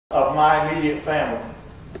Of my immediate family.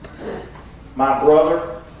 My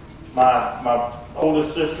brother, my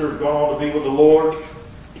oldest sister has gone on to be with the Lord,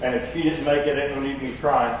 and if she didn't make it, it don't need me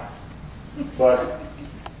trying. But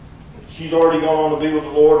she's already gone on to be with the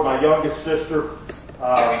Lord. My youngest sister,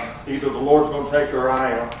 either the Lord's going to take her or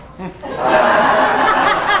I am.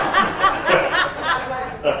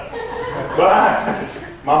 But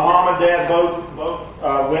my mom and dad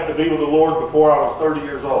both went to be with the Lord before I was 30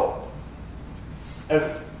 years old. And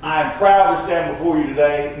I am proud to stand before you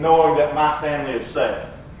today knowing that my family is saved.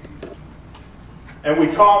 And we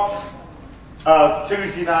talked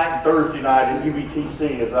Tuesday night and Thursday night at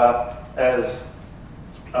UBTC as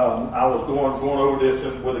I was going over this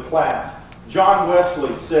with a class. John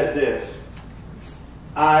Wesley said this: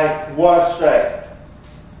 I was saved,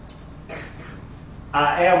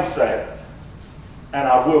 I am saved, and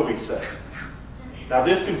I will be saved. Now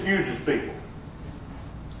this confuses people.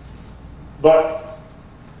 But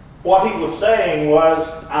what he was saying was,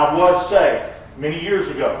 I was saved many years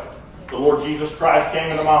ago. The Lord Jesus Christ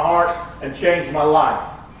came into my heart and changed my life.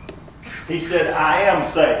 He said, I am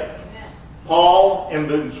saved. Paul, in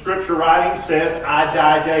the scripture writing, says, I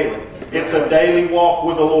die daily. It's a daily walk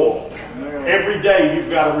with the Lord. Every day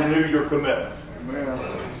you've got to renew your commitment.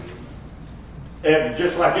 And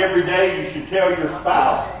just like every day you should tell your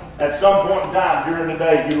spouse, at some point in time during the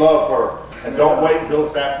day, you love her. And don't wait until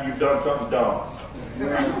it's after you've done something dumb.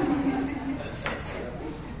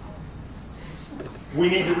 We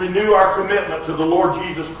need to renew our commitment to the Lord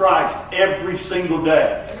Jesus Christ every single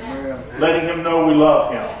day. Letting Him know we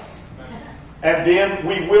love Him. And then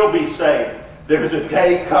we will be saved. There's a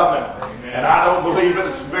day coming, and I don't believe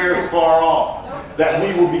it's very far off, that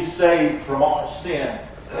we will be saved from all sin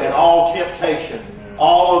and all temptation.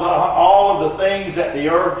 All of the things that the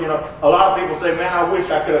earth, a lot of people say, man, I wish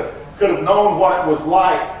I could have known what it was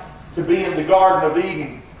like to be in the Garden of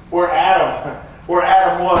Eden where Adam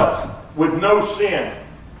was with no sin.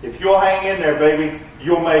 If you'll hang in there, baby,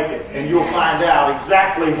 you'll make it. And you'll find out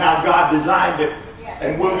exactly how God designed it.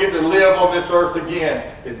 And we'll get to live on this earth again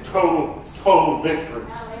in total victory.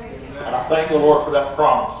 And I thank the Lord for that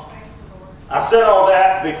promise. I said all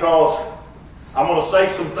that because I'm going to say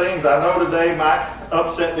some things I know today might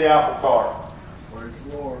upset the apple cart. Praise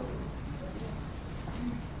the Lord.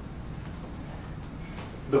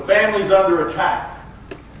 The family's under attack.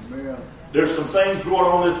 Amen. There's some things going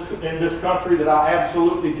on in this country that I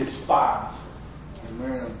absolutely despise.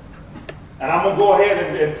 Amen. And I'm going to go ahead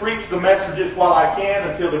and preach the messages while I can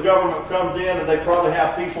until the government comes in, and they probably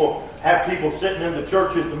have people sitting in the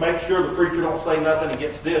churches to make sure the preacher don't say nothing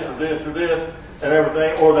against this or this or this and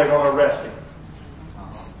everything, or they're going to arrest him.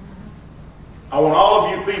 I want all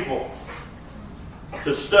of you people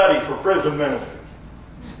to study for prison ministry.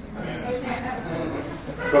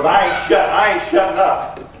 Because I ain't shutting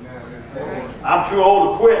up. I'm too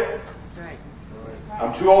old to quit.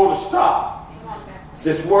 I'm too old to stop.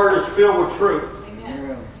 This word is filled with truth.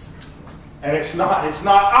 And it's not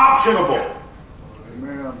optionable.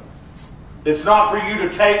 It's not for you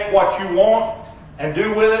to take what you want and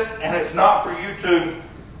do with it, and it's not for you to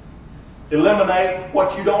eliminate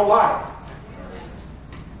what you don't like.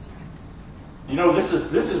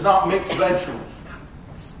 This is not mixed vegetables.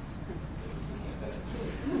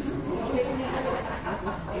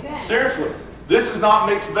 Seriously, this is not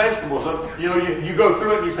mixed vegetables. You go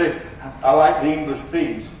through it and you say, I like the English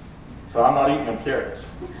peas, so I'm not eating them carrots.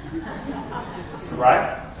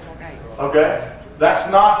 Right? Okay? That's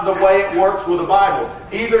not the way it works with the Bible.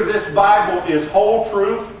 Either this Bible is whole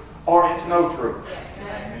truth or it's no truth.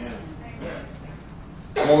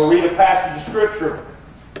 I'm going to read a passage of Scripture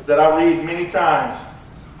that I read many times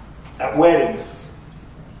at weddings.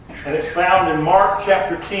 And it's found in Mark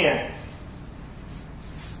chapter 10.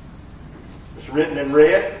 It's written in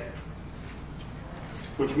red,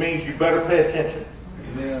 which means you better pay attention.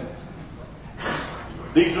 Amen.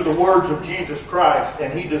 These are the words of Jesus Christ,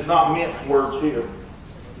 and He does not mince words here.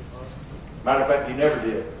 Matter of fact, He never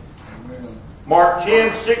did. Amen. Mark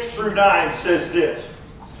 10, 6 through 9 says this: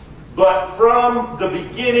 But from the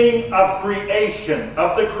beginning of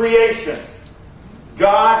the creation,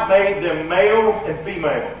 God made them male and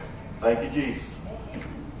female. Thank you, Jesus.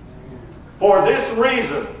 For this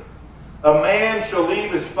reason, a man shall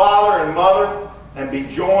leave his father and mother and be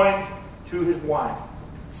joined to his wife.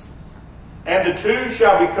 And the two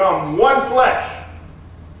shall become one flesh.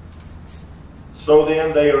 So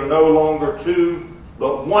then they are no longer two,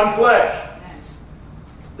 but one flesh.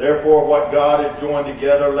 Therefore, what God has joined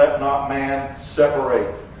together, let not man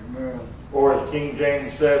separate. Amen. Or as King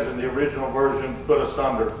James says in the original version, put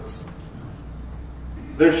asunder.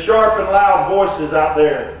 There's sharp and loud voices out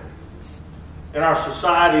there in our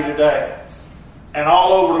society today and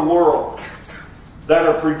all over the world that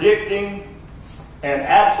are predicting and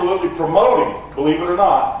absolutely promoting, believe it or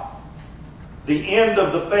not, the end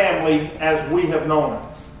of the family as we have known it.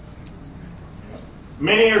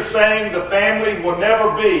 Many are saying the family will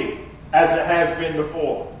never be as it has been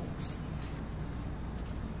before.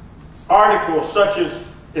 Articles such as,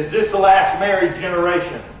 "Is this the last married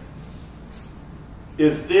generation?"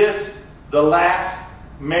 "Is this the last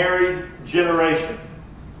married generation?"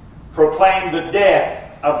 proclaim the death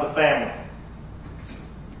of the family.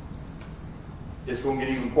 It's going to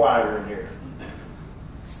get even quieter in here.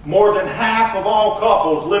 More than half of all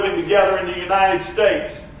couples living together in the United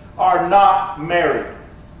States are not married.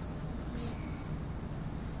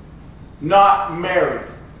 Not married.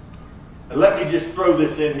 And let me just throw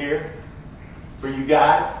this in here for you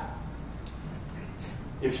guys.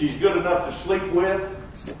 If she's good enough to sleep with,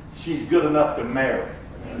 she's good enough to marry.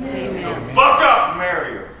 Amen. So buck up and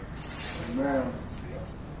marry her. Amen.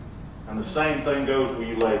 And the same thing goes with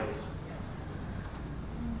you ladies.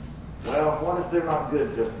 Well, what if they're not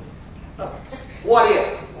good to me? What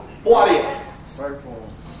if? What if? Pray for them.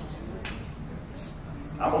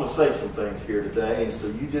 I'm going to say some things here today, and so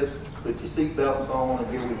you just put your seatbelts on, and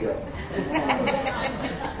here we go.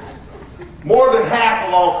 More than half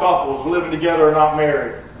of all couples living together are not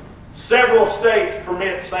married. Several states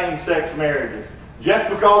permit same-sex marriages. Just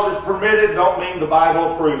because it's permitted don't mean the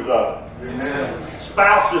Bible approves of it. Amen.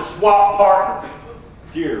 Spouses swap partners.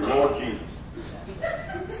 Dear Lord Jesus.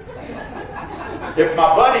 If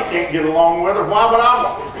my buddy can't get along with her, why would I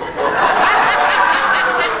want her?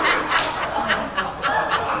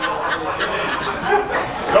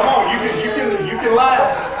 Come on, you can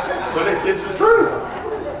laugh, but it's the truth.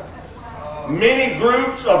 Many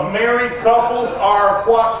groups of married couples are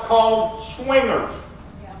what's called swingers.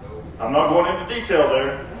 I'm not going into detail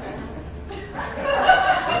there.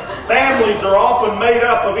 Families are often made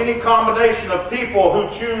up of any combination of people who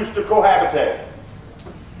choose to cohabitate.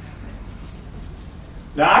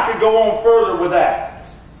 Now, I could go on further with that,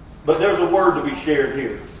 but there's a word to be shared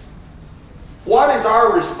here. What is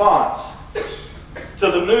our response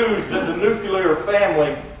to the news that the nuclear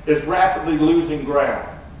family is rapidly losing ground?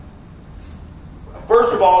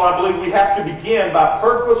 First of all, I believe we have to begin by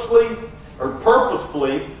purposefully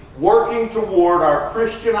working toward our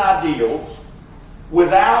Christian ideals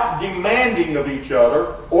without demanding of each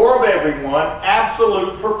other or of everyone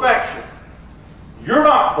absolute perfection. You're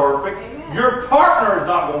not perfect. Your partner is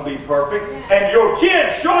not going to be perfect. And your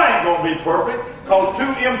kid sure ain't going to be perfect, because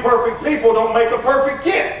two imperfect people don't make a perfect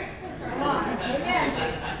kid.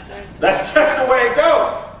 That's just the way it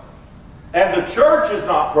goes. And the church is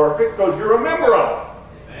not perfect because you're a member of it.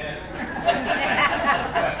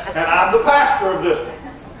 And I'm the pastor of this one.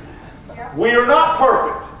 We are not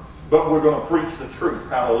perfect, but we're going to preach the truth.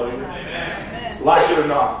 Hallelujah. Amen. Like it or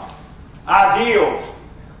not. Ideals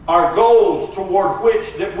are goals toward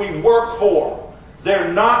which that we work for.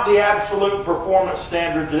 They're not the absolute performance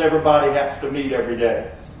standards that everybody has to meet every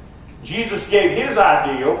day. Jesus gave his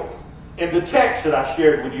ideal in the text that I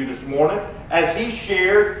shared with you this morning, as he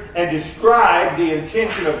shared and described the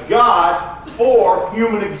intention of God for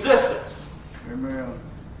human existence. Amen.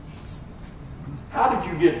 How did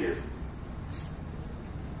you get here?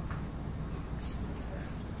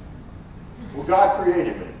 Well, God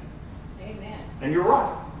created me. Amen. And you're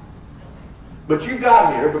right. But you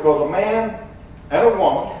got here because a man and a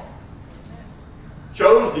woman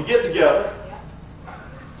chose to get together.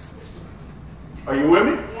 Are you with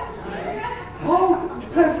me? Oh,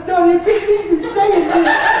 Pastor Donnie, I can't believe you're saying this.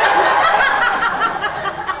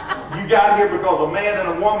 You got here because a man and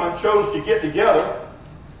a woman chose to get together,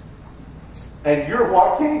 and you're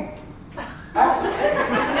what came after.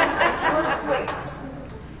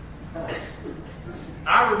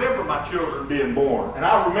 I remember my children being born, and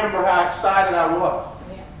I remember how excited I was,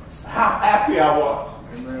 how happy I was.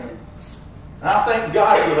 Amen. And I thank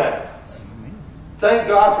God for that. Thank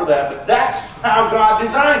God for that. But that's how God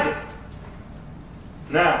designed it.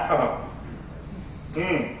 Now,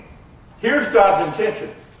 here's God's intention.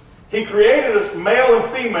 He created us male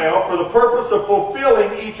and female for the purpose of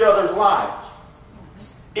fulfilling each other's lives.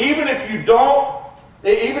 Even if you don't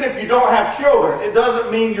have children, it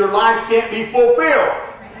doesn't mean your life can't be fulfilled.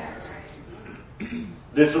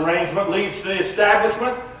 This arrangement leads to the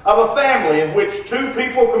establishment of a family in which two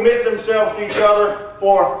people commit themselves to each other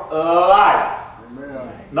for life.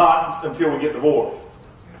 Amen. Not until we get divorced.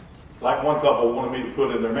 Like one couple wanted me to put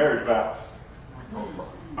in their marriage vows.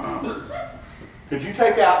 Could you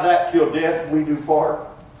take out that "till death we do part"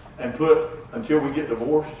 and put "until we get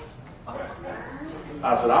divorced"?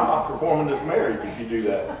 I said, I'm not performing this marriage if you do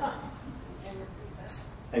that.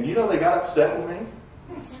 And you know they got upset with me?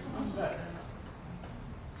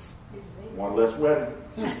 One less wedding.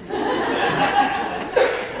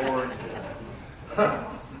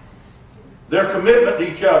 Their commitment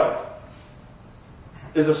to each other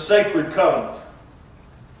is a sacred covenant.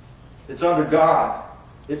 It's under God.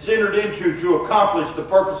 It's entered into to accomplish the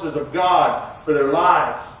purposes of God for their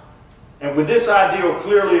lives. And with this ideal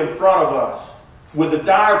clearly in front of us, with the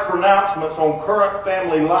dire pronouncements on current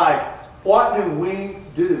family life, what do we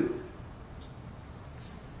do?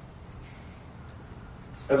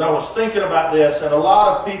 As I was thinking about this, and a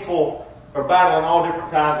lot of people are battling all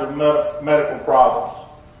different kinds of medical problems.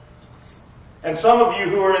 And some of you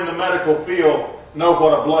who are in the medical field know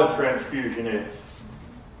what a blood transfusion is.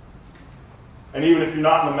 And even if you're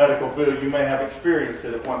not in the medical field, you may have experienced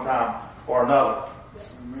it at one time or another.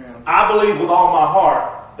 Amen. I believe with all my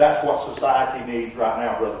heart that's what society needs right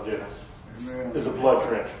now, Brother Dennis. Amen. Is a blood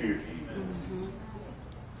transfusion.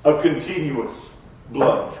 A continuous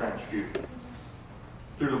blood transfusion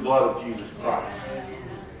through the blood of Jesus Christ.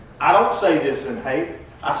 I don't say this in hate.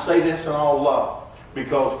 I say this in all love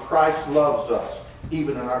because Christ loves us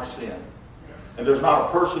even in our sin. And there's not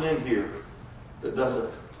a person in here that doesn't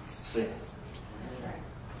sin.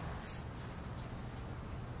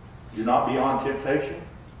 You're not beyond temptation,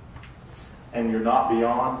 and you're not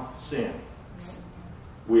beyond sin.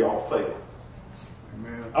 We all fail.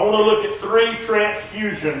 Amen. I want to look at 3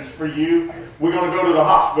 transfusions for you. We're going to go to the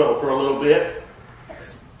hospital for a little bit.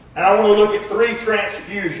 And I want to look at 3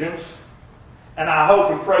 transfusions, and I hope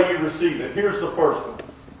and pray you receive it. Here's the first one.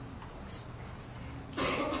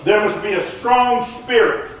 There must be a strong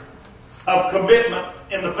spirit of commitment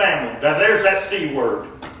in the family. Now there's that C word.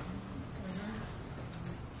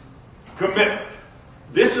 Commitment.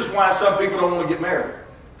 This is why some people don't want to get married.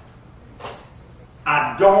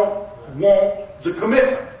 I don't want the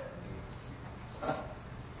commitment.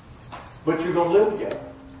 But you're going to live together.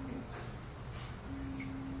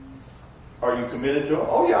 Are you committed to them?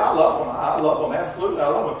 Oh yeah, I love them. I love them. Absolutely, I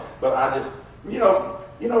love them. But I just, you know,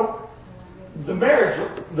 the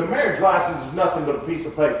marriage license is nothing but a piece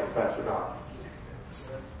of paper, Pastor Don.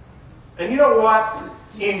 And you know what?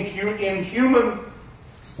 In human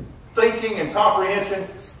thinking and comprehension,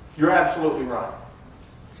 you're absolutely right.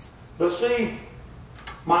 But see,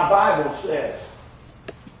 my Bible says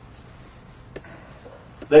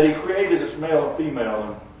that He created us male and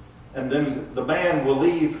female, and then the man will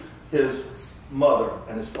leave his mother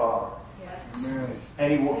and his father. Yes.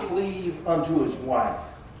 And he will cleave unto his wife.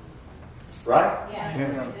 Right?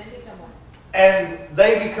 Yeah. And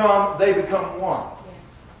they become one.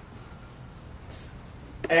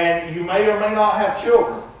 Yeah. And you may or may not have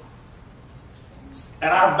children. And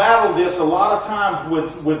I've battled this a lot of times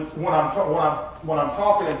with when I'm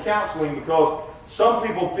talking and counseling, because some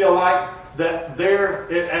people feel like that they're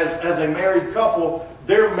as a married couple,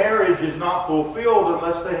 their marriage is not fulfilled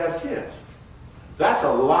unless they have kids. That's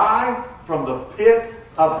a lie from the pit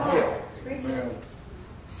of hell. Amen.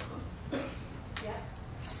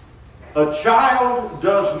 A child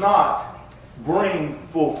does not bring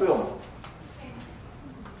fulfillment.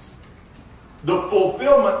 The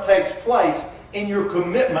fulfillment takes place in your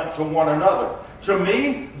commitment to one another. To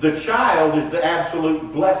me, the child is the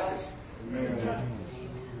absolute blessing. Amen.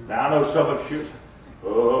 Now I know some of you.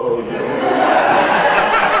 Oh.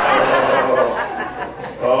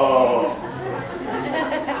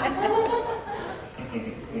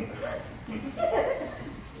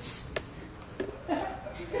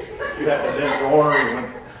 If you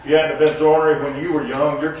hadn't been so ornery when you were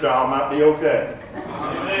young, your child might be okay.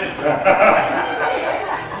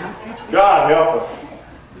 God help us.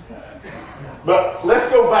 But let's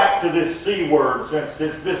go back to this C word, since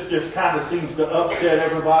this just kind of seems to upset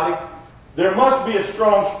everybody. There must be a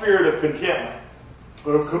strong spirit of contentment,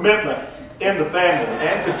 of commitment in the family,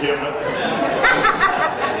 and contentment.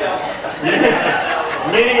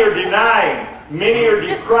 Many are denying, many are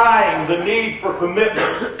decrying the need for commitment.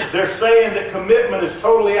 They're saying that commitment is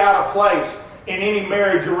totally out of place in any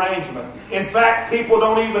marriage arrangement. In fact, people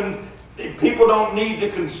don't need to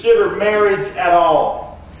consider marriage at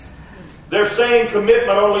all. They're saying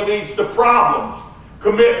commitment only leads to problems.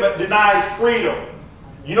 Commitment denies freedom.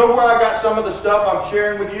 You know where I got some of the stuff I'm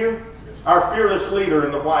sharing with you? Our fearless leader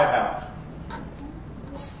in the White House.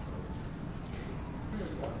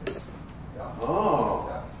 Oh.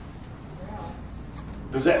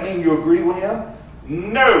 Does that mean you agree with him?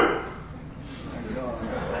 No.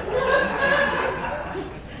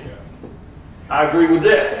 I agree with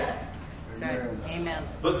this. Right. Amen.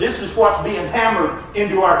 But this is what's being hammered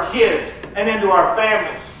into our kids and into our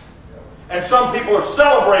families. And some people are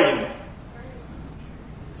celebrating it.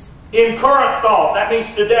 In current thought, that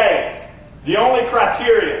means today, the only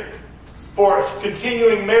criteria for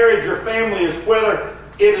continuing marriage or family is whether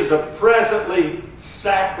it is a presently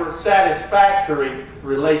satisfactory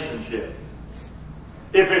relationship.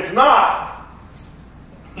 If it's not,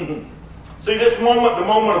 see, this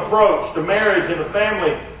moment-to-moment approach to marriage and the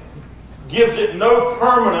family gives it no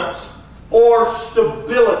permanence or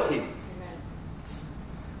stability.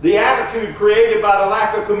 The attitude created by the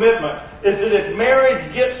lack of commitment is that if marriage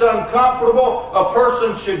gets uncomfortable, a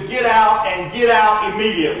person should get out and get out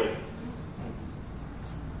immediately.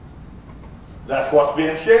 That's what's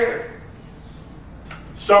being shared.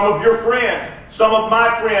 Some of your friends, some of my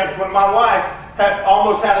friends, when my wife had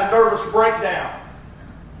almost had a nervous breakdown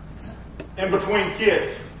in between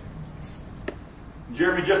kids.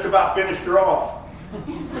 Jeremy just about finished her off.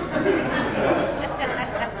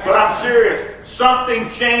 But I'm serious. Something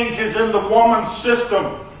changes in the woman's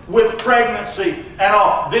system with pregnancy and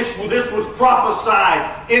all. This was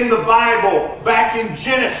prophesied in the Bible back in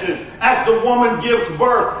Genesis as the woman gives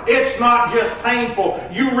birth. It's not just painful.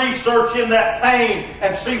 You research in that pain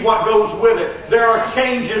and see what goes with it. There are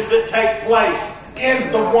changes that take place in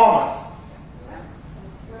the woman.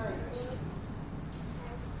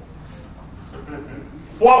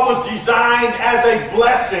 What was designed as a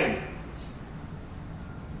blessing,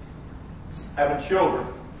 having children,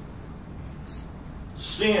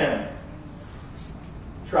 sin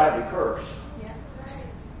tried to curse.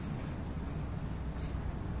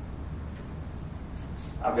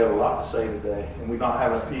 I've got a lot to say today, and we're not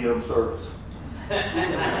having a PM service.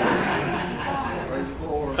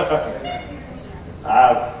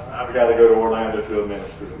 I've got to go to Orlando to a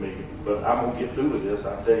minister's meeting, but I'm going to get through with this,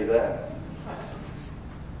 I'll tell you that.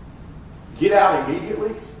 Get out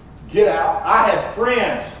immediately. Get out. I had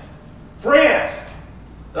friends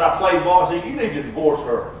that I played ball and said, you need to divorce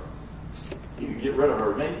her. You need to get rid of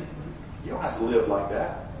her. Man, you don't have to live like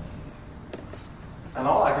that. And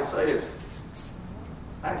all I can say is,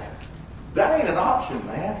 that ain't an option,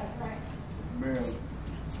 man. Amen.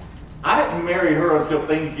 I didn't marry her until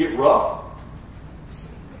things get rough.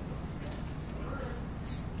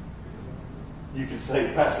 You can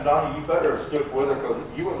say, Pastor Donnie, you better have stuck with her because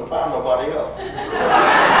you wouldn't have found nobody else. You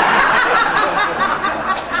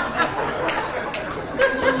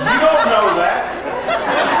don't know that.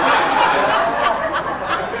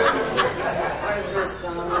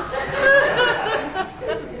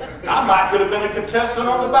 I might could have been a contestant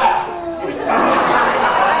on The Bachelor.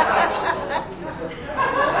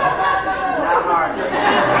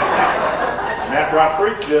 And after I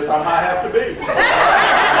preach this, I might have to be.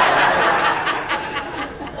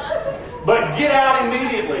 But get out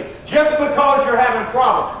immediately. Just because you're having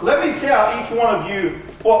problems. Let me tell each one of you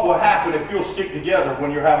what will happen if you'll stick together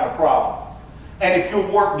when you're having a problem. And if you'll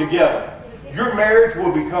work together. Your marriage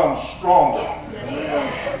will become stronger.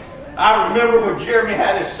 I remember when Jeremy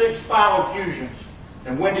had his 6 spinal fusions.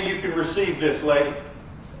 And Wendy, you can receive this, lady.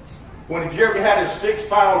 When Jeremy had his 6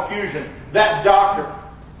 spinal fusion, that doctor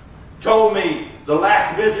told me the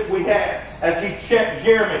last visit we had as he checked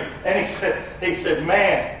Jeremy. And he said,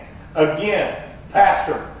 man, again,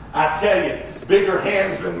 Pastor, I tell you, bigger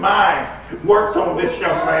hands than mine worked on this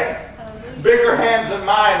young man. Bigger hands than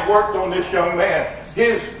mine worked on this young man.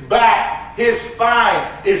 His back, his spine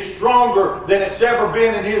is stronger than it's ever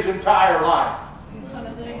been in his entire life.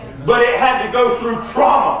 But it had to go through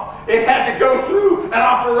trauma. It had to go through an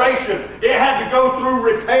operation. It had to go through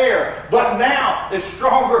repair. But now it's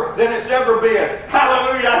stronger than it's ever been.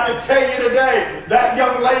 Hallelujah. I can tell you today, that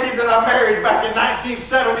young lady that I married back in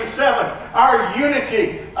 1977, our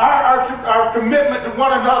unity, our commitment to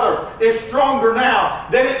one another is stronger now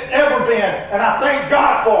than it's ever been. And I thank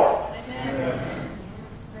God for it. Amen.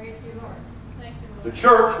 Praise you, Lord. Thank you, Lord. The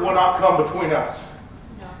church will not come between us.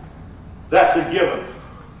 No. That's a given.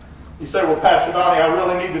 You say, well, Pastor Donnie, I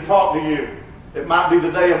really need to talk to you. It might be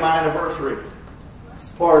the day of my anniversary.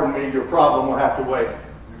 Pardon me, your problem will have to wait.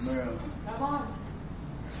 Amen. Come on.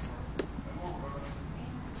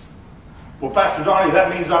 Well, Pastor Donnie, that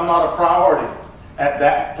means I'm not a priority. At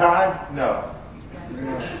that time, no.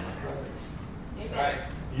 Amen. Amen.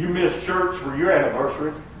 You missed church for your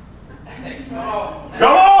anniversary. Come on.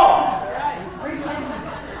 Come on! All right.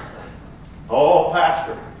 Oh,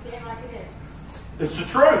 Pastor. Say it like it is. It's the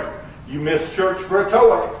truth. You missed church for a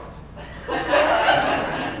toeache.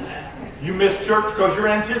 You missed church because you're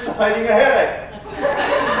anticipating a headache.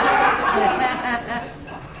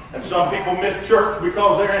 And some people miss church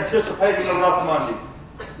because they're anticipating a rough Monday.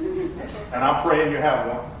 And I'm praying you have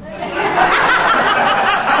one.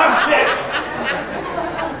 I'm kidding.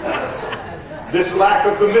 This lack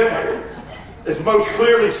of commitment is most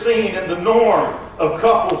clearly seen in the norm of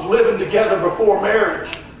couples living together before marriage.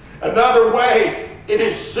 Another way it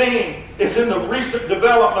is seen is in the recent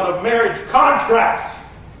development of marriage contracts.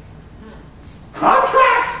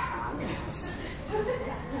 Contracts!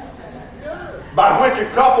 By which a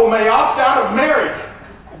couple may opt out of marriage.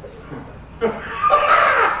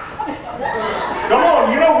 Come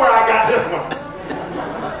on, you know where I got this one.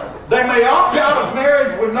 They may opt out of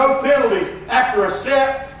marriage with no penalties after a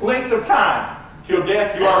set length of time. Till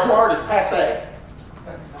death do our part is passé.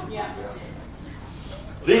 Yeah.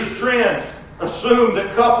 These trends assume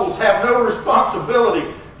that couples have no responsibility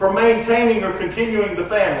for maintaining or continuing the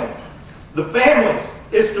family. The family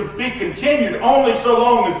is to be continued only so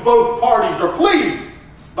long as both parties are pleased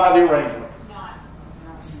by the arrangement.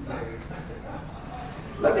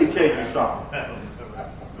 Let me tell you something.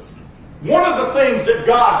 One of the things that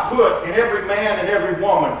God put in every man and every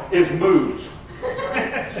woman is moods.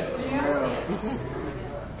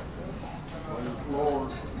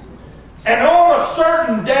 And on a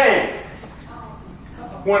certain day,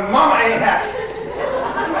 when mama ain't happy,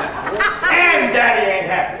 and daddy ain't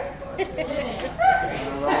happy,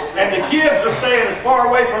 and the kids are staying as far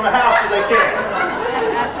away from the house as they can,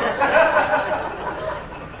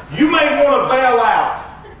 you may want to bail out.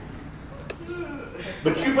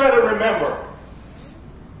 But you better remember,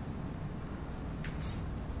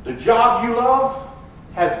 the job you love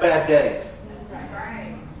has bad days.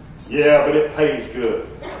 Yeah, but it pays good.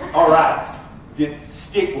 All right,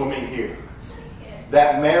 stick with me here.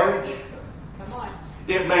 That marriage,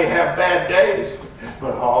 it may have bad days,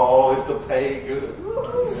 but oh, it's the pay good.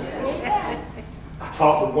 I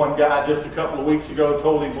talked with one guy just a couple of weeks ago,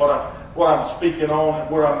 told him what I'm speaking on and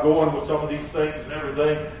where I'm going with some of these things and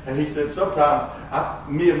everything. And he said, sometimes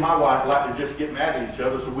me and my wife like to just get mad at each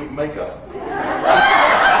other so we can make up.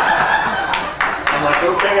 I'm like,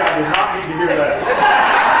 okay, I did not need to hear that.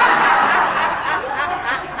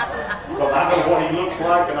 Because I know what he looks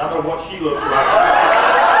like and I know what she looks like.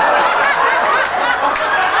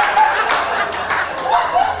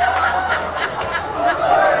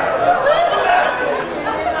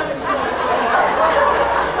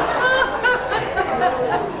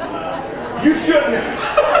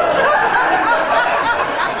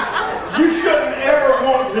 You shouldn't ever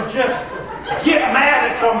want to just get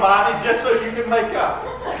mad at somebody just so you can make up.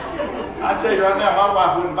 I tell you right now, my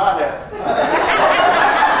wife wouldn't buy that.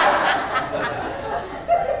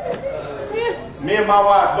 Me and my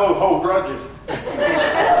wife both hold grudges.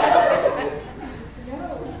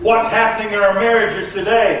 What's happening in our marriages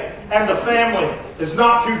today and the family is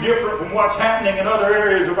not too different from what's happening in other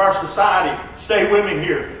areas of our society. Stay with me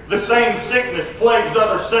here. The same sickness plagues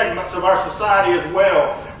other segments of our society as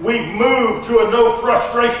well. We've moved to a no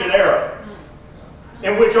frustration era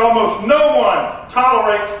in which almost no one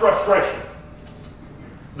tolerates frustration.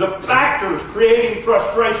 The factors creating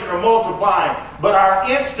frustration are multiplying, but our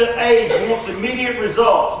instant age wants immediate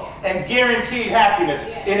results and guaranteed happiness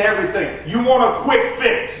in everything. You want a quick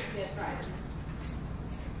fix.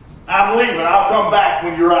 I'm leaving. I'll come back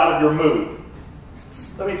when you're out of your mood.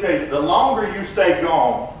 Let me tell you, the longer you stay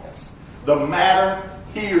gone, the madder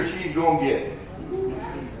he or she's going to get.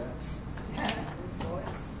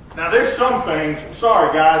 Now, there's some things,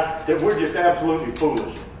 sorry guys, that we're just absolutely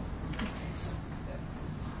foolish.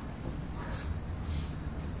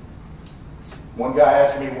 One guy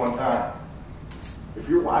asked me one time, if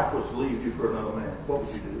your wife was to leave you for another man, what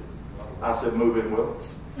would you do? I said, move in with her.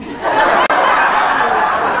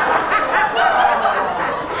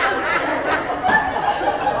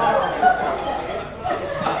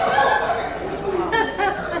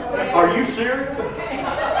 Are you serious?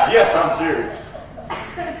 Yes, I'm serious.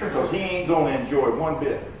 Because he ain't going to enjoy it one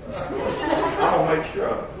bit. I'm going to make sure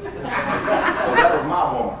of it. Because that was my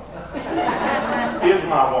woman. Is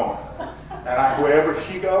my woman. And wherever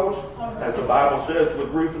she goes, as the Bible says with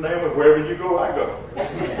Ruth and Naomi, wherever you go, I go.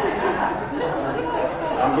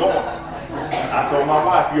 I'm going. I told my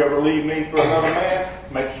wife, you ever leave me for another man,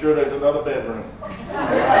 make sure there's another bedroom.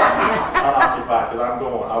 Unoccupied, because I'm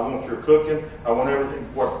going. I want your cooking. I want everything,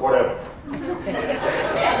 whatever.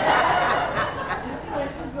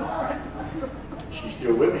 She's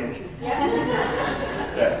still with me, isn't she?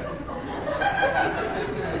 Yeah.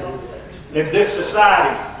 In this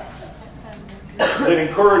society that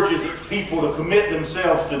encourages its people to commit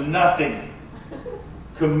themselves to nothing,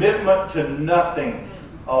 commitment to nothing,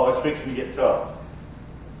 oh, it's fixing to get tough.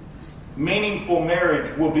 Meaningful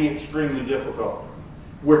marriage will be extremely difficult.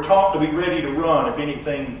 We're taught to be ready to run if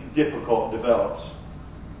anything difficult develops.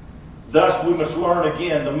 Thus, we must learn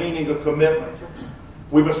again the meaning of commitment.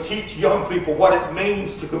 We must teach young people what it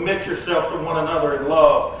means to commit yourself to one another in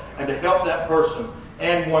love and to help that person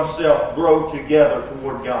and oneself grow together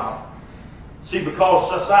toward God. See,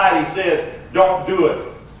 because society says, don't do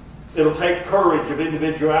it, it'll take courage of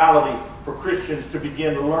individuality for Christians to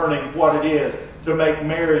begin learning what it is to make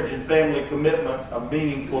marriage and family commitment a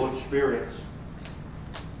meaningful experience.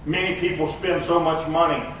 Many people spend so much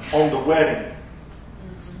money on the wedding,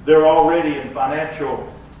 they're already in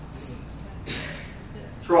financial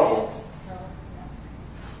trouble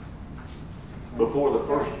before the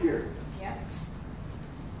first year.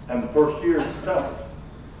 And the first year is the toughest.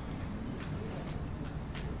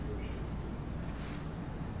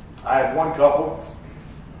 I had one couple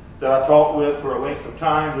that I talked with for a length of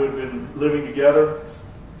time who had been living together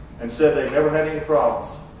and said they never had any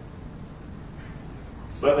problems.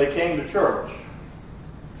 But they came to church.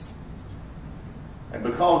 And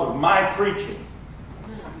because of my preaching,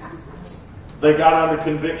 they got under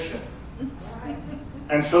conviction.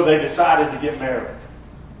 And so they decided to get married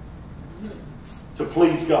to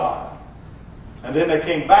please God. And then they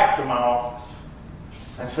came back to my office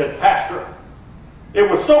and said, Pastor, it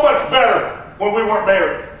was so much better when we weren't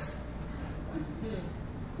married.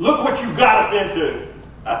 Look what you got us into.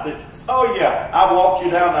 I said, oh yeah, I walked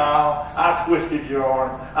you down the aisle. I twisted your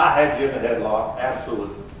arm. I had you in a headlock.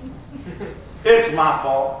 Absolutely. It's my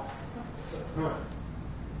fault.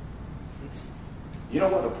 You know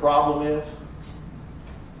what the problem is?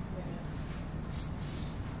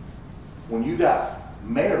 When you got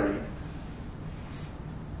married,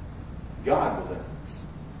 God was in it.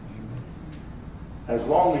 As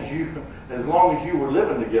long as you were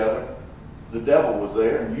living together, the devil was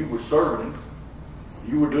there and you were serving him.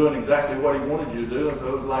 You were doing exactly what he wanted you to do, and so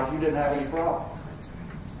it was like you didn't have any problem.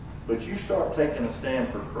 But you start taking a stand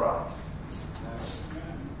for Christ.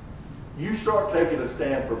 You start taking a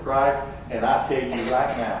stand for Christ, and I tell you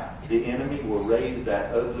right now, the enemy will raise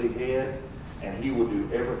that ugly head, and he will do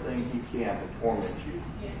everything he can to torment you.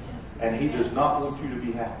 And he does not want you to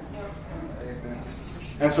be happy.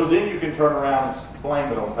 And so then you can turn around and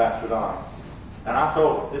blame it on Pastor Don. And I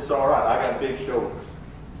told him, it's all right, I got big shoulders.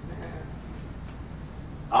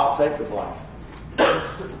 I'll take the blame.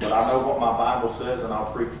 But I know what my Bible says, and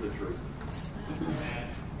I'll preach the truth.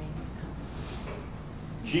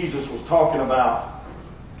 Jesus was talking about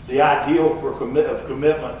the ideal for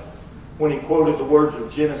commitment when he quoted the words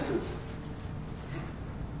of Genesis.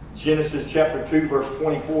 Genesis chapter 2, verse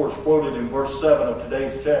 24 is quoted in verse 7 of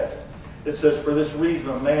today's text. It says, for this reason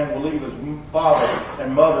a man will leave his father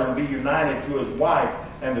and mother and be united to his wife,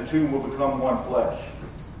 and the two will become one flesh.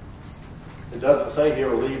 It doesn't say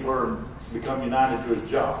he'll leave her and become united to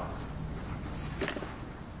his job.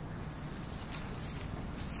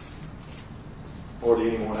 Or to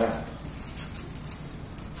anyone else.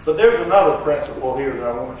 But there's another principle here that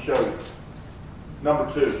I want to show you.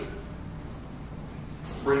 Number 2.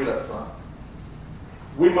 Bring it up, son.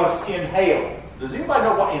 We must inhale. Does anybody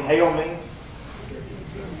know what inhale means?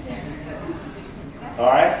 All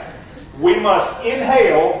right. We must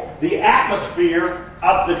inhale the atmosphere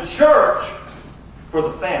of the church for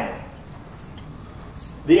the family.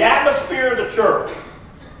 The atmosphere of the church.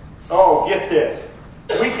 Oh, get this.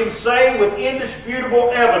 We can say with indisputable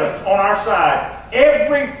evidence on our side,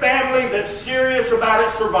 every family that's serious about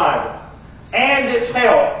its survival and its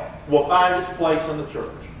health will find its place in the church.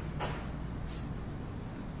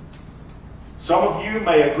 Some of you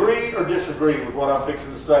may agree or disagree with what I'm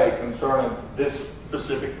fixing to say concerning this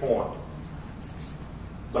specific point.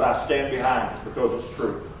 But I stand behind it because it's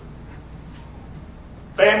true.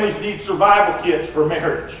 Families need survival kits for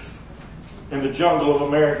marriage in the jungle of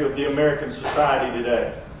America, the American society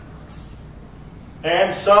today.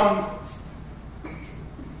 And some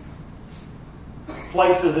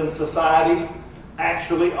places in society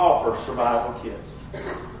actually offer survival kits.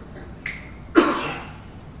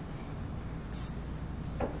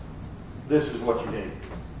 This is what you need.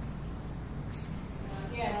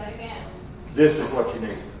 Yes, amen. This is what you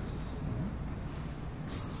need.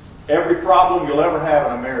 Every problem you'll ever have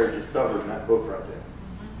in a marriage is covered in that book right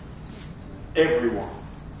there. Every one.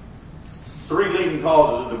 3 leading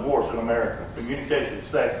causes of divorce in America: communication,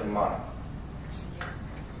 sex, and money.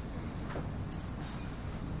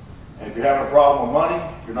 And if you're having a problem with money,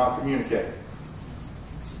 you're not communicating.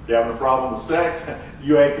 If you're having a problem with sex,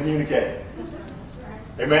 you ain't communicating.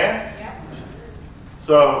 Amen?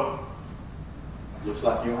 So, looks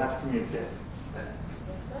like you don't have to communicate.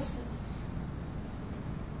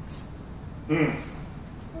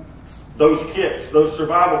 Those kits, those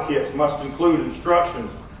survival kits, must include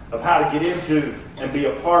instructions of how to get into and be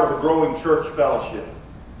a part of a growing church fellowship.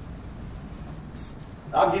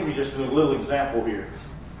 I'll give you just a little example here.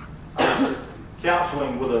 I was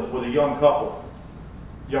counseling with a young couple.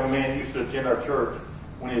 Young man used to attend our church.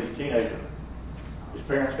 when he was a teenager. His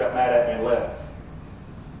parents got mad at me and left.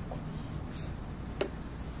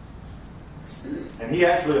 And he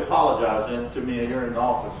actually apologized to me here in the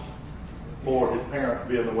office for his parents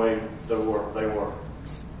being the way they were.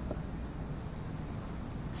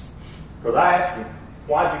 Because I asked him,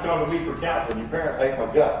 why'd you come to me for counseling? Your parents hate my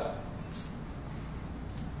guts. I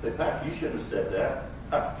said, Pastor, you shouldn't have said that.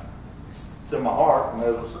 It's in my heart, and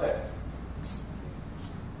as I said.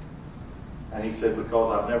 And he said,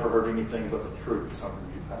 because I've never heard anything but the truth come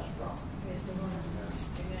from you, Pastor Tom.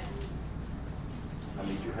 I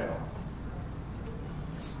need your help.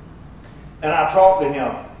 And I talked to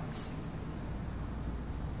him.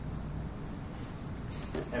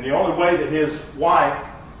 And the only way that his wife,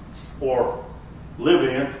 or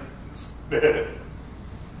live-in,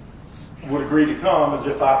 would agree to come is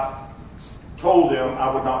if I told them I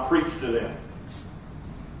would not preach to them.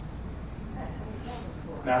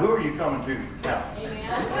 Now, who are you coming to for counseling?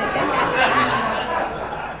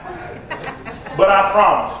 But I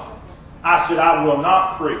promised. I said, I will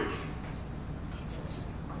not preach.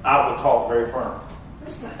 I will talk very firm.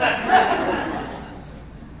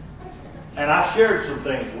 And I shared some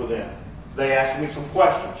things with them. They asked me some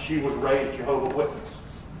questions. She was raised Jehovah's Witness.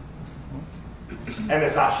 And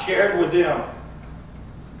as I shared with them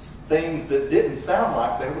things that didn't sound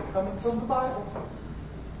like they were coming from the Bible.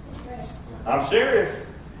 I'm serious.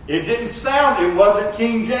 It didn't sound, it wasn't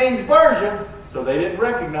King James Version, so they didn't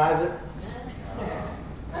recognize it.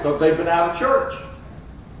 Because they've been out of church.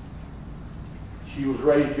 She was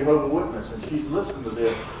raised Jehovah's Witness, and she's listening to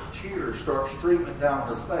this. Tears start streaming down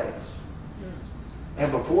her face.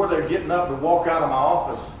 And before they're getting up to walk out of my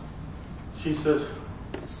office, she says,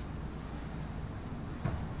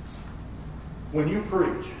 when you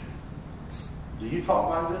preach, do you talk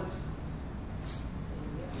like this?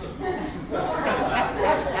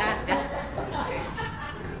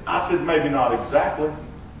 I said, maybe not exactly,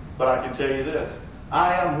 but I can tell you this.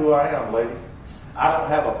 I am who I am, lady. I don't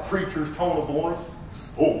have a preacher's tone of voice.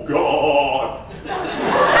 Oh, God.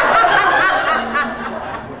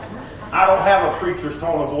 I don't have a preacher's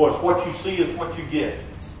tone of voice. What you see is what you get.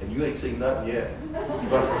 And you ain't seen nothing yet.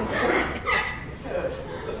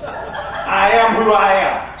 I am who I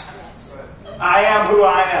am. I am who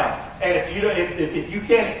I am. And if you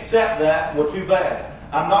can't accept that, well, too bad.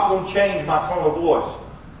 I'm not going to change my tone of voice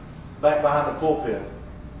back behind the pulpit.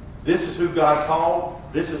 This is who God called.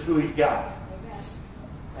 This is who He's got.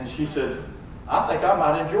 And she said, I think I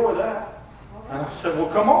might enjoy that. And I said, well,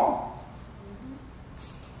 come on.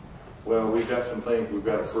 Well, we've got some things we've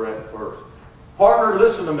got to correct first. Partner,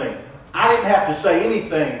 listen to me. I didn't have to say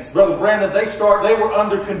anything. Brother Brandon, they were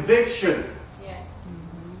under conviction. Yeah.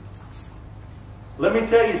 Let me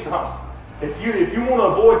tell you something. If you want to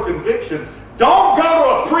avoid conviction, don't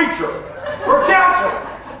go to a preacher for counseling.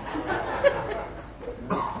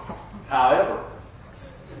 However,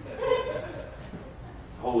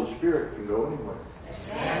 the Holy Spirit can go anywhere.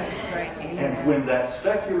 And when that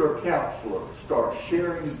secular counselor starts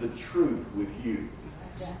sharing the truth with you,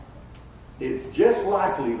 it's just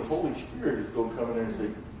likely the Holy Spirit is going to come in there and say,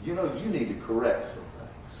 you know, you need to correct some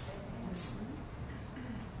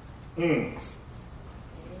things.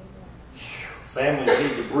 Families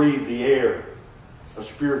need to breathe the air of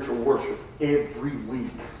spiritual worship every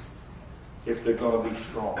week if they're going to be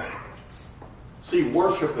strong. See,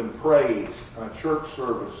 worship and praise in a church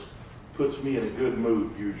service puts me in a good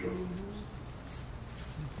mood usually.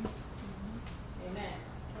 Amen.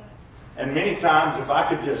 And many times if I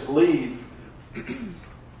could just leave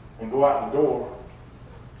and go out the door,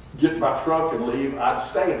 get in my truck and leave, I'd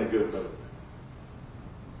stay in a good mood.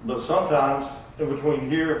 But sometimes in between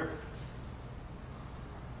here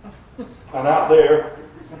and out there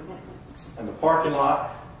and the parking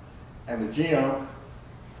lot and the gym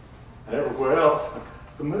and everywhere else,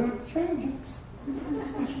 the mood changes.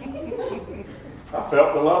 I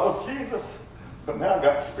felt the love of Jesus, but now I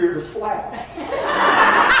got the spirit of slack.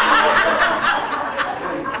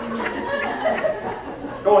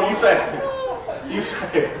 Go on, you say,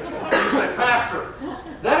 Pastor,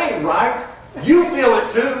 that ain't right. You feel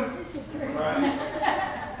it too. Right.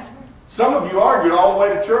 Some of you argued all the way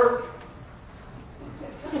to church.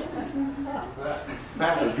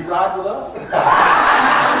 Pastor, did you ride with us?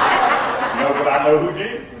 No, but I know who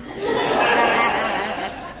did.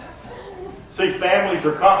 See, families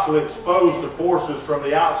are constantly exposed to forces from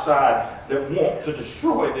the outside that want to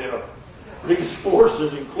destroy them. These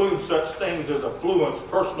forces include such things as affluence,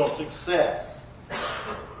 personal success,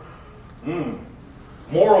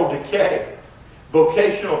 moral decay,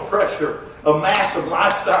 vocational pressure, a mass of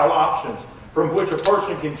lifestyle options from which a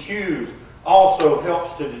person can choose also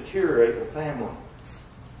helps to deteriorate the family.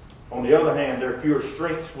 On the other hand, there are fewer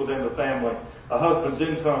strengths within the family. A husband's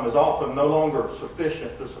income is often no longer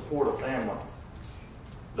sufficient to support a family.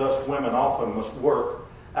 Thus, women often must work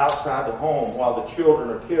outside the home while the children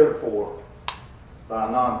are cared for by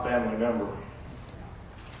a non-family member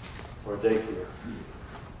or a daycare.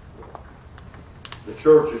 The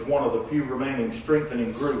church is one of the few remaining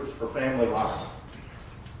strengthening groups for family life.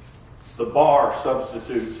 The bar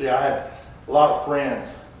substitute. See, I had a lot of friends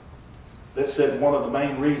that said one of the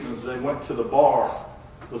main reasons they went to the bar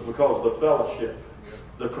was because of the fellowship,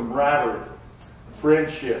 the camaraderie,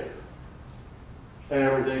 friendship, and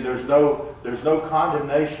everything. There's no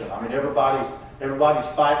condemnation. I mean, everybody's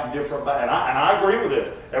fighting different battles, and I agree with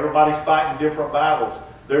it. Everybody's fighting different battles.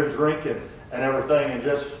 They're drinking and everything, and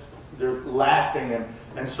just they're laughing,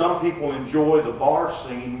 and some people enjoy the bar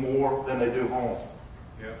scene more than they do home.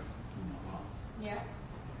 Yeah.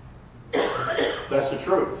 That's the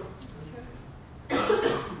truth.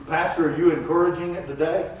 Pastor, are you encouraging it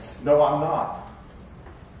today? No, I'm not.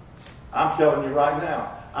 I'm telling you right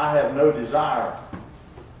now, I have no desire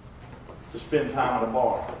to spend time in a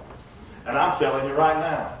bar. And I'm telling you right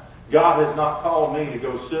now, God has not called me to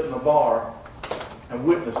go sit in a bar and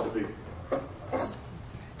witness to people.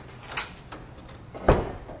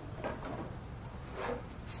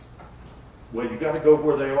 Well, you got to go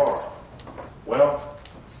where they are. Well,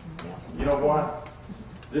 you know what?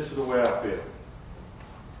 This is the way I feel.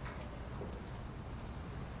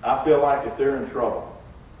 I feel like if they're in trouble,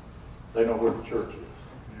 they know where the church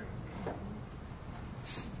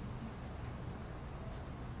is.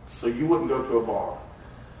 So you wouldn't go to a bar.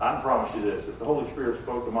 I can promise you this. If the Holy Spirit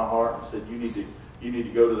spoke to my heart and said, you need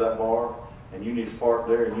to go to that bar, and you need to park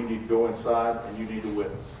there, and you need to go inside, and you need to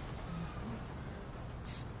witness,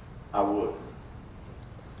 I would.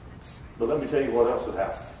 But let me tell you what else would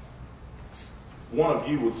happen. One of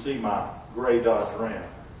you would see my gray Dodge Ram.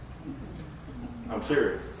 I'm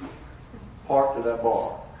serious. Parked at that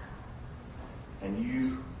bar. And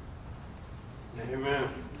you Amen.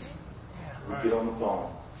 would get on the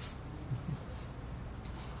phone.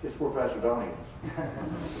 Guess where Pastor Donnie is?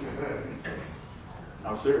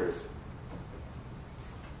 I'm serious.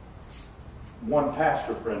 One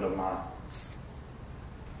pastor friend of mine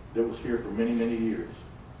that was here for many, many years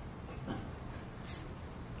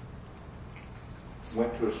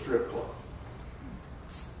went to a strip club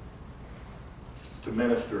to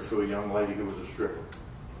minister to a young lady who was a stripper.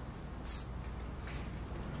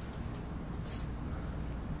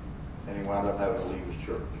 And he wound up having to leave his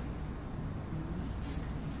church.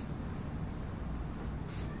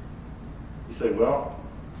 You say, well,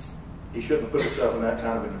 he shouldn't have put himself in that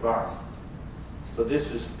kind of environment. But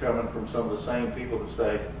this is coming from some of the same people that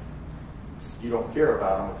say, you don't care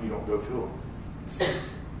about them if you don't go to them.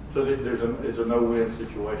 So there's a no-win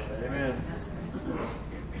situation. Amen.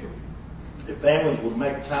 If families would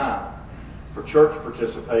make time for church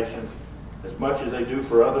participation as much as they do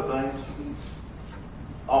for other things,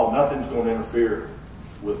 nothing's going to interfere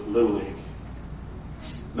with Little League.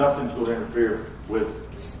 Nothing's going to interfere with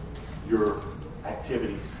your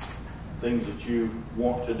activities, things that you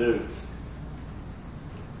want to do.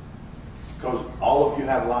 Because all of you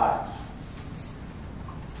have lives.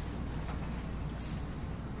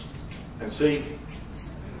 And see,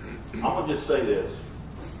 I'm going to just say this.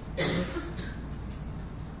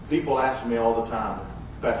 People ask me all the time,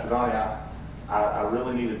 Pastor Donnie, I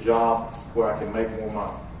really need a job where I can make more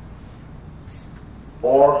money.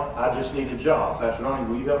 Or I just need a job. Pastor Donnie,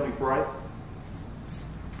 will you help me pray?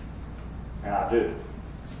 And I do.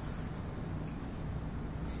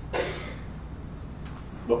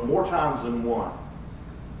 But more times than one,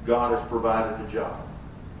 God has provided a job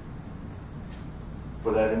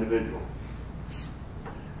for that individual.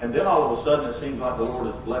 And then all of a sudden it seems like the Lord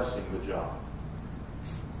is blessing the job.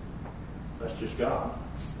 That's just God.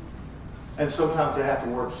 And sometimes they have to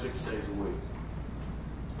work 6 days a week.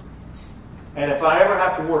 And if I ever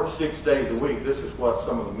have to work 6 days a week, this is what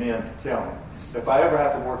some of the men tell me. If I ever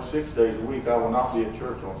have to work 6 days a week, I will not be at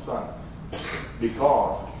church on Sunday.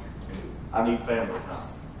 Because I need family time.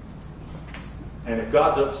 And if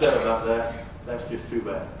God's upset about that, that's just too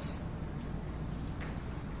bad.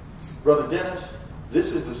 Brother Dennis,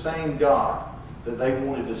 this is the same God that they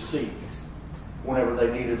wanted to seek whenever they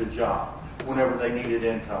needed a job, whenever they needed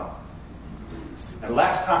income. And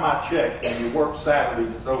last time I checked, when you work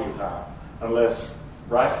Saturdays, it's overtime. Unless,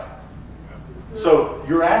 right? So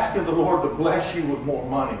you're asking the Lord to bless you with more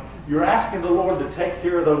money. You're asking the Lord to take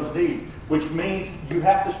care of those needs, which means you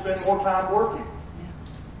have to spend more time working.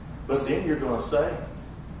 But then you're going to say,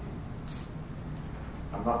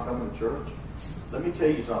 I'm not coming to church. Let me tell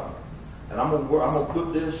you something. And I'm going to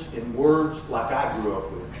put this in words like I grew up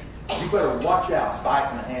with. you better watch out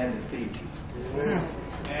biting the hand and feed you.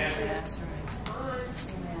 That's right.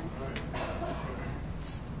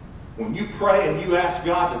 When you pray and you ask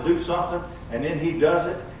God to do something, and then He does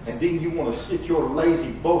it, and then you want to sit your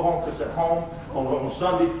lazy bohonkus at home on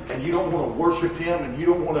Sunday, and you don't want to worship Him, and you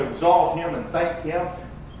don't want to exalt Him and thank Him,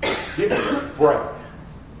 give me a break.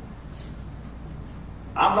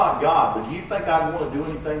 I'm not God, but do you think I'd want to do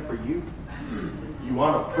anything for you? You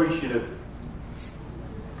unappreciative.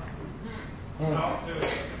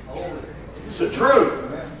 It's the truth.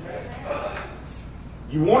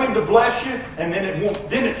 You want Him to bless you, and then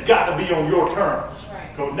it's got to be on your terms.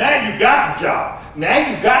 So now you got the job. Now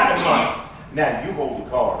you got the money. Now you hold the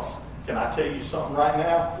cards. Can I tell you something right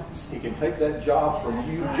now? He can take that job from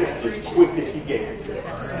you just as quick as He gave it to you.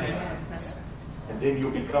 And then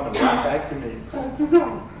you'll be coming right back to me.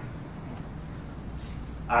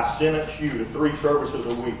 I sentence you to 3 services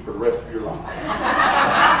a week for the rest of your life.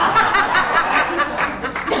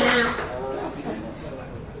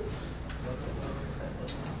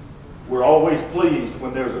 We're always pleased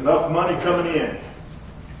when there's enough money coming in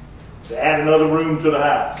to add another room to the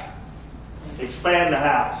house, expand the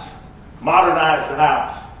house, modernize the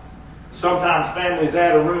house. Sometimes families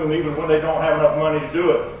add a room even when they don't have enough money to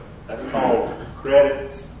do it. That's called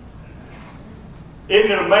credit.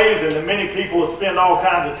 Isn't it amazing that many people will spend all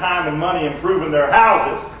kinds of time and money improving their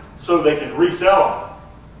houses so they can resell them,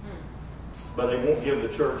 but they won't give the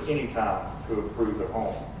church any time to improve their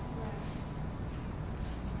home?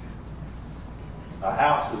 A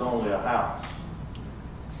house is only a house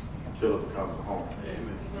until it becomes a home.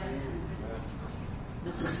 Amen.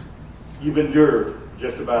 You've endured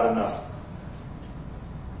just about enough.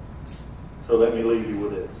 So let me leave you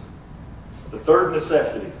with this. The third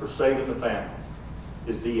necessity for saving the family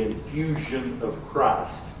is the infusion of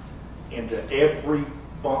Christ into every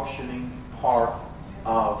functioning part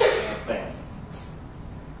of a family.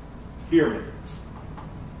 Hear me.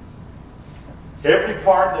 Every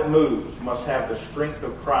part that moves must have the strength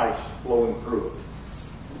of Christ flowing through it.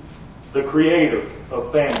 The creator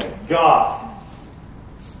of family, God,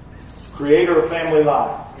 creator of family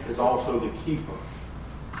life, is also the keeper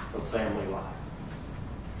of family life.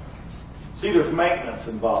 See, there's maintenance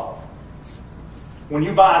involved. When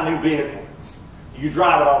you buy a new vehicle, you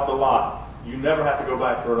drive it off the lot, you never have to go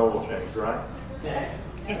back for an oil change, right?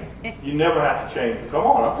 You never have to change. Come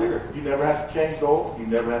on, I'm serious. You never have to change the oil. You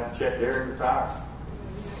never have to check the air in your tires.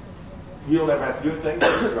 You don't ever have to do anything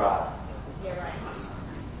but drive.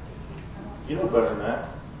 You know better than that.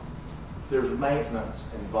 There's maintenance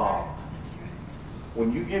involved.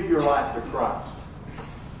 When you give your life to Christ,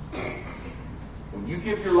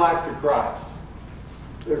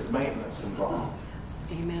 there's maintenance involved.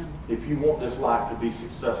 Amen. If you want this life to be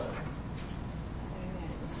successful.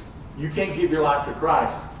 You can't give your life to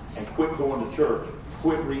Christ and quit going to church,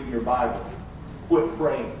 quit reading your Bible, quit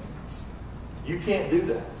praying. You can't do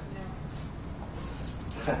that.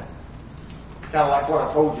 Kind of like what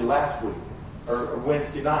I told you last week or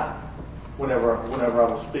Wednesday night, whenever I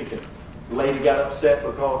was speaking. The lady got upset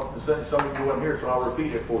because some of you weren't here, so I'll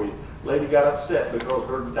repeat it for you. Lady got upset because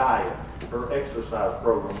her diet, her exercise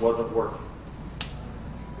program wasn't working.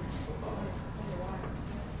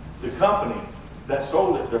 The company that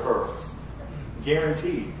sold it to her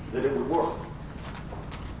guaranteed that it would work.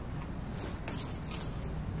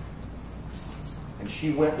 And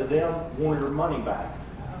she went to them, wanted her money back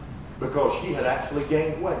because she had actually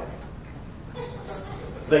gained weight.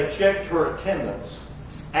 They checked her attendance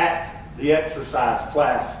at the exercise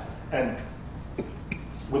class and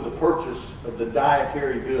with the purchase of the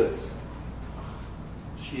dietary goods,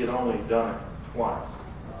 she had only done it twice.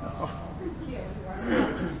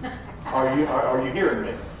 Are you hearing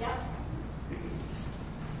me? Yep.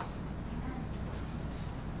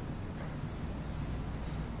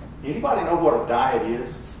 Anybody know what a diet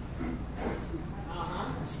is?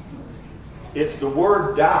 It's the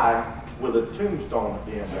word die with a tombstone at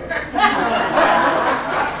the end of it.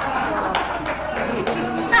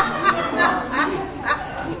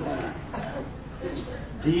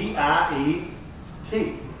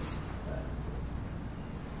 D-I-E-T.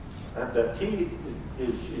 That T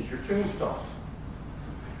is your tombstone.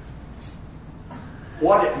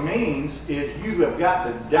 What it means is you have got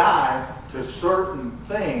to die to certain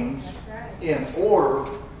things in order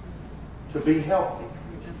to be healthy.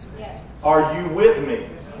 Yes. Are you with me?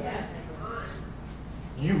 Yes.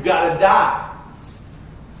 You've got to die.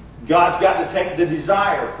 God's got to take the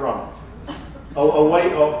desire from it. Away,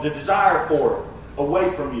 the desire for it.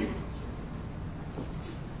 Away from you.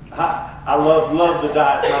 I love the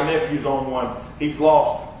diet. My nephew's on one. He's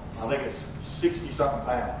lost, I think it's 60-something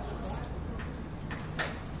pounds.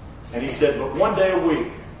 And he said, but one day a week,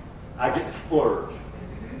 I get to splurge.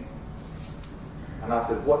 And I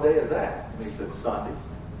said, what day is that? And he said, Sunday.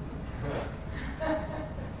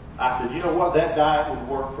 I said, you know what? That diet would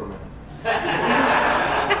work for me.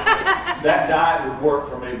 That diet would work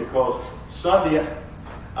for me because Sunday,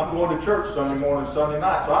 I'm going to church Sunday morning, Sunday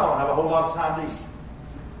night, so I don't have a whole lot of time to eat.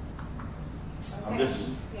 I'm just...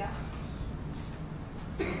 Yeah.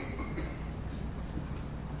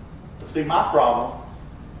 See, my problem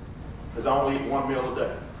is I only eat one meal a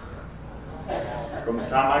day. From the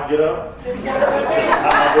time I get up to the time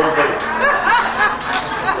I go to bed.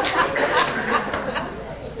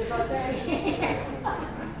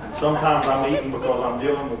 And sometimes I'm eating because I'm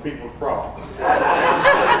dealing with people's problems.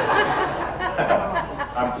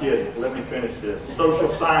 I'm kidding. Let me finish this. Social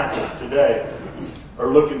scientists today are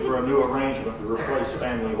looking for a new arrangement to replace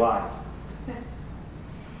family life.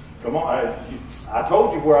 Come on, I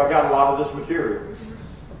told you where I got a lot of this material.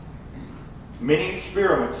 Many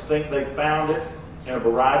experiments think they found it in a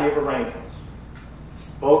variety of arrangements.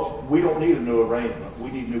 Folks, we don't need a new arrangement.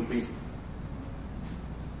 We need new people.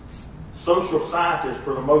 Social scientists,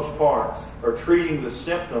 for the most part, are treating the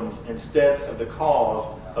symptoms instead of the cause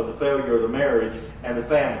of the failure of the marriage and the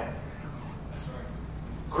family.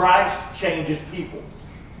 Christ changes people.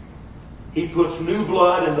 He puts new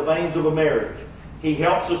blood in the veins of a marriage. He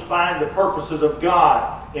helps us find the purposes of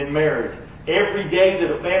God in marriage. Every day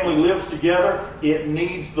that a family lives together, it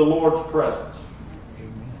needs the Lord's presence.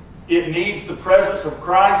 It needs the presence of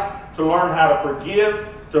Christ to learn how to forgive,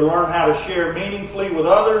 to learn how to share meaningfully with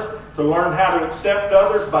others, to learn how to accept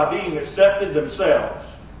others by being accepted themselves.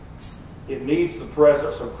 It needs the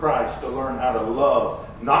presence of Christ to learn how to love,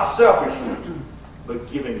 not selfishly, but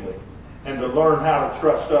givingly, and to learn how to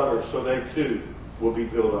trust others so they too will be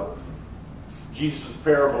built up. Jesus'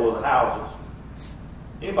 parable of the houses.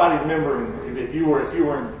 Anybody remember if you were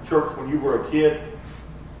in church when you were a kid?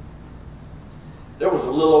 There was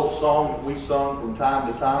a little old song that we sung from time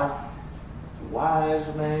to time. The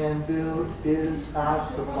wise man built his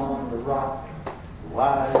house upon the rock. The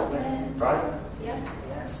wise man, right? Yep.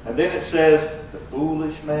 And then it says, the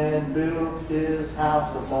foolish man built his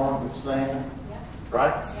house upon the sand. Yep.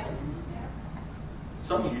 Right? Yep.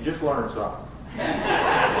 Some of you just learned something.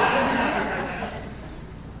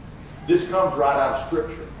 This comes right out of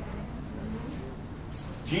Scripture.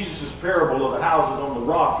 Jesus' parable of the houses on the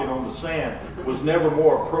rock and on the sand was never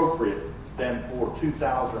more appropriate than for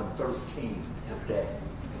 2013 today.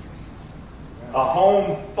 A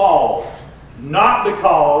home falls, not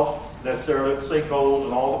because necessarily of sinkholes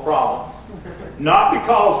and all the problems, not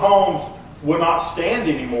because homes will not stand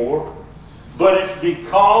anymore, but it's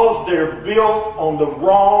because they're built on the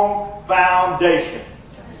wrong foundation.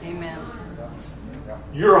 Amen.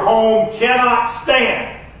 Your home cannot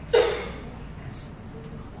stand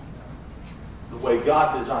the way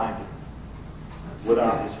God designed it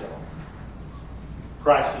without His help.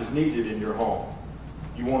 Christ is needed in your home.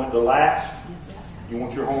 You want it to last? You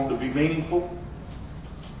want your home to be meaningful?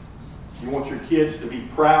 You want your kids to be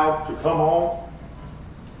proud to come home?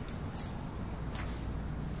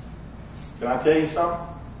 Can I tell you something?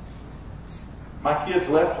 My kids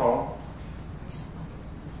left home,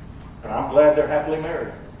 and I'm glad they're happily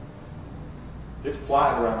married. It's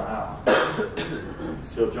quiet around the house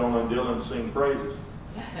until Jonah and Dylan sing praises.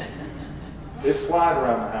 It's quiet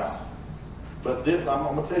around the house. But this, I'm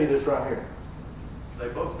going to tell you this right here. They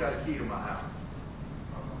both got a key to my house.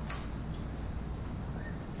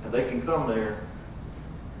 And they can come there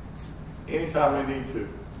anytime they need to.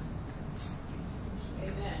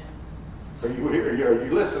 Amen. Are you here? Are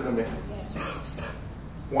you listening to me? Yes.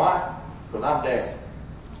 Why? Because I'm Dad.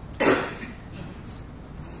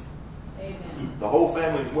 Amen. The whole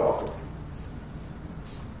family's welcome.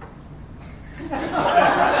 The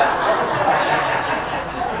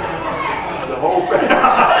whole family.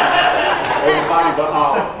 Everybody but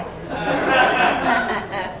Olive.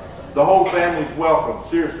 The whole family's welcome.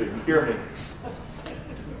 Seriously, you hear me?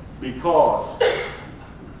 Because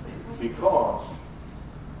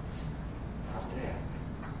I'm Dad.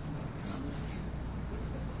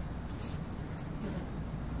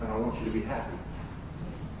 And I want you to be happy.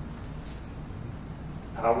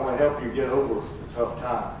 And I want to help you get over the tough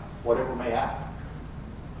time, whatever may happen.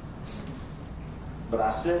 But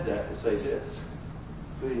I said that to say this.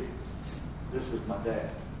 See, this is my dad.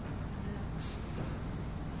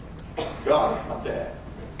 God is my dad.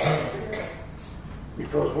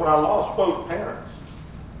 Because when I lost both parents,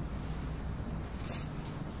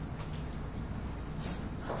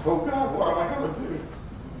 I told God, what am I going to do?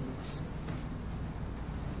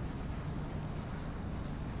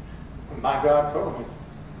 And my God told me,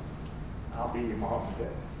 I'll be your mom and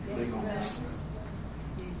dad. Big on that.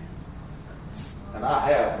 And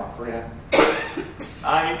I have, my friend.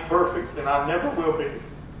 I ain't perfect, and I never will be.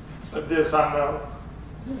 But this I know.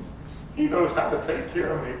 He knows how to take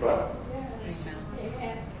care of me, but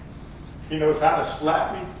He knows how to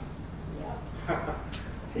slap me.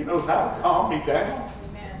 He knows how to calm me down.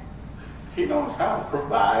 He knows how to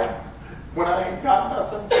provide when I ain't got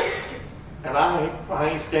nothing. And I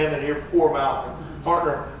ain't standing here poor mouthing.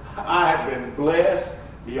 Partner, I have been blessed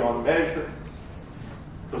beyond measure.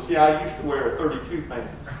 Because see, I used to wear a 32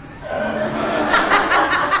 pants.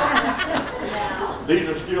 These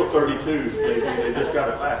are still 32s. They just got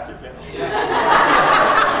elastic in them.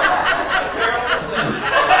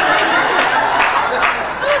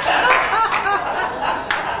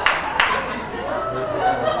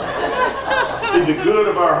 See, the good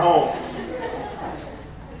of our homes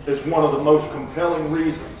is one of the most compelling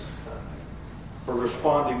reasons for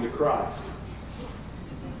responding to Christ.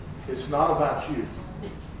 It's not about you.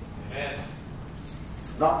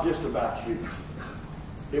 It's not just about you.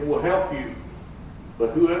 It will help you.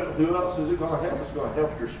 But who else is it going to help? It's going to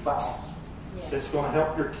help your spouse. It's going to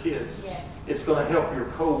help your kids. It's going to help your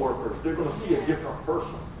co-workers. They're going to see a different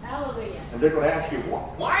person. Hallelujah. And they're going to ask you,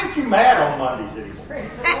 why aren't you mad on Mondays anymore?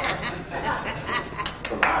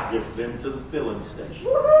 Because I've just been to the filling station.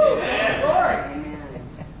 Amen. Glory. Amen.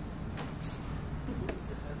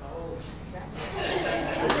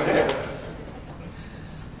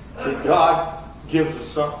 That God gives us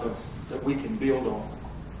something that we can build on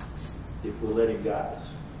if we'll let Him guide us.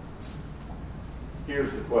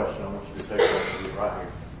 Here's the question I want you to take on with you right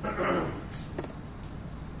here.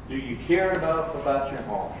 Do you care enough about your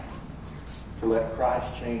home to let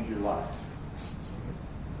Christ change your life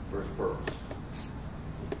for His purpose?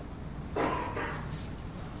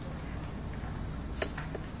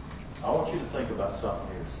 I want you to think about something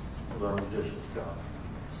here with our musicians come.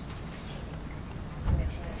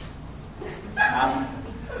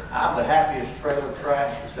 I'm the happiest trailer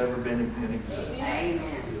trash that's ever been in existence. Amen.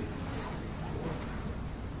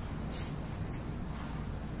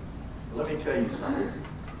 Let me tell you something.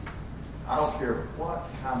 I don't care what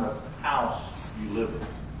kind of house you live in.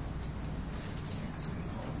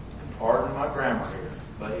 Pardon my grammar here,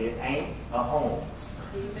 but it ain't a home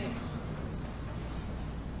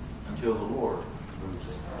until the Lord moves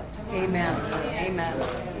in. Amen. Amen.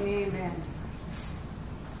 Amen.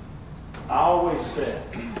 I always said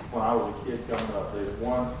when I was a kid coming up,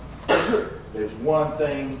 there's one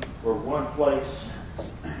thing or one place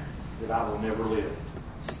that I will never live.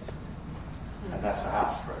 And that's a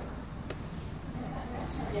house trailer.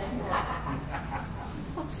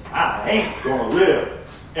 I ain't going to live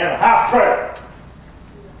in a house trailer.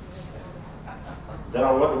 Then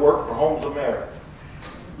I went to work for Homes America,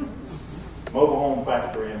 mobile home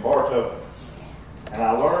factory in Bartow. And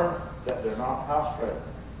I learned that they're not house trailers.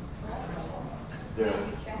 They're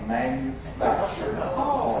manufactured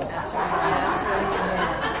homes. That's right.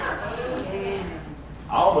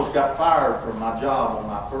 I almost got fired from my job on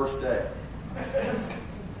my first day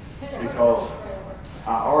because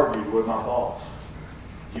I argued with my boss.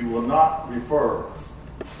 You will not refer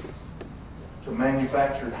to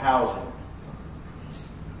manufactured housing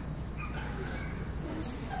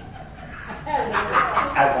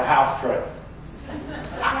as a house trailer.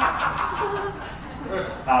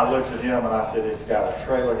 I looked at him and I said, it's got a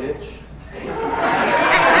trailer hitch.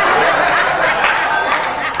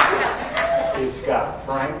 It's got a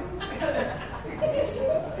frame.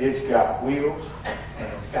 It's got wheels. And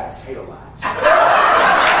it's got tail lights.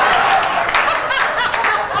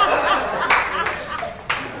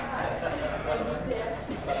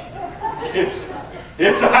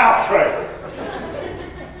 It's a house trailer.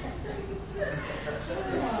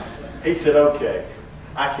 He said, okay,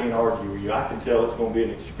 I can't argue with you. I can tell it's going to be an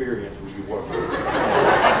experience when you work with it.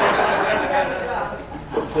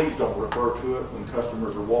 But please don't refer to it when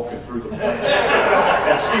customers are walking through the plant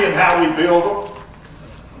and seeing how we build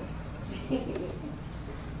them.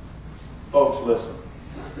 Folks, listen.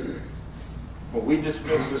 When we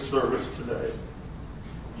dismiss this service today,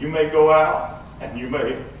 you may go out and you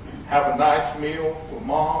may have a nice meal with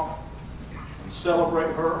Mom and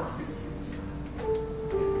celebrate her.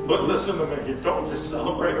 But listen to me, you don't just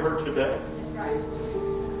celebrate her today. That's right.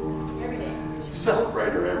 Every day.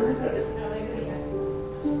 Celebrate her every day. Hallelujah.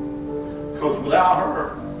 Because without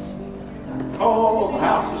her, oh, the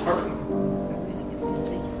house is hurting.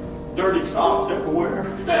 Dirty socks everywhere.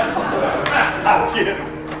 I'm kidding.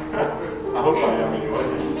 I hope I am anyway.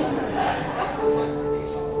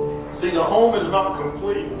 See, the home is not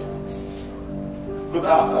complete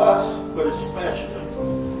without us, but especially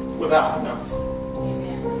without Him.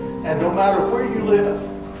 And no matter where you live,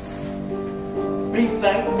 Be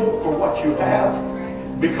thankful for what you have,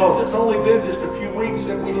 because it's only been just a few weeks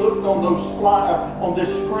that we looked on on this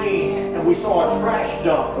screen, and we saw a trash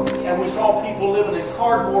dump, and we saw people living in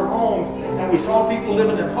cardboard homes, and we saw people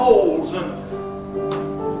living in holes, and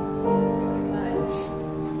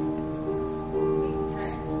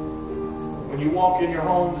when you walk in your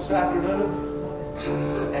home this afternoon,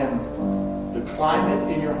 and the climate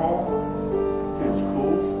in your home feels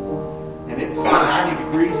cool, and it's 90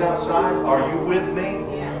 degrees outside, are you with me?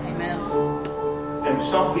 Amen. And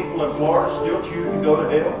some people in Florida still choose to go to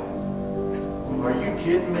hell. Are you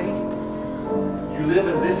kidding me? You live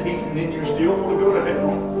in this heat and then you still want to go to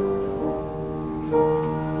hell?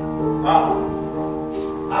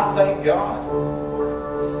 I thank God.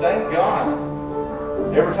 Thank God.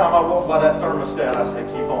 Every time I walk by that thermostat, I say,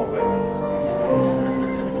 keep on, baby.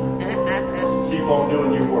 Keep on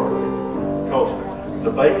doing your work. Because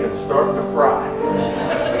the bacon's starting to fry.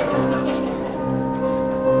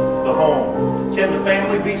 The home. Can the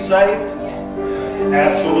family be saved?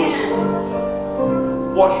 Absolutely.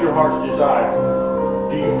 What's your heart's desire?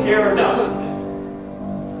 Do you care enough?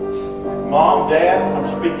 Mom, Dad, I'm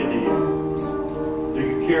speaking to you. Do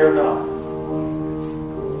you care enough?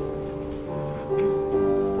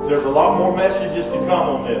 There's a lot more messages to come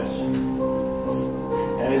on this.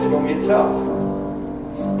 And it's going to get tough.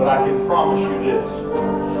 But I can promise you this.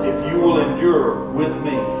 If you will endure with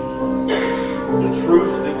me, the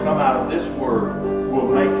truths that come out of this word will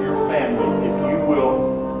make your family, if you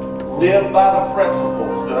will live by the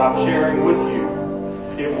principles that I'm sharing with you,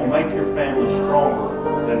 it will make your family stronger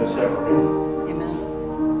than it's ever been. Amen.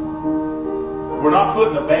 We're not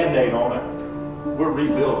putting a Band-Aid on it. We're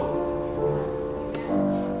rebuilding.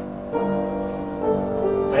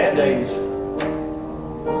 Band-Aids,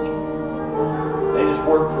 they just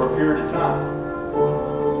work for a period of time.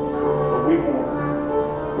 But we want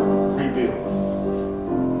to rebuild.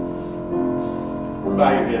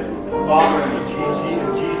 Bow your heads with me. Father, in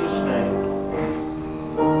Jesus'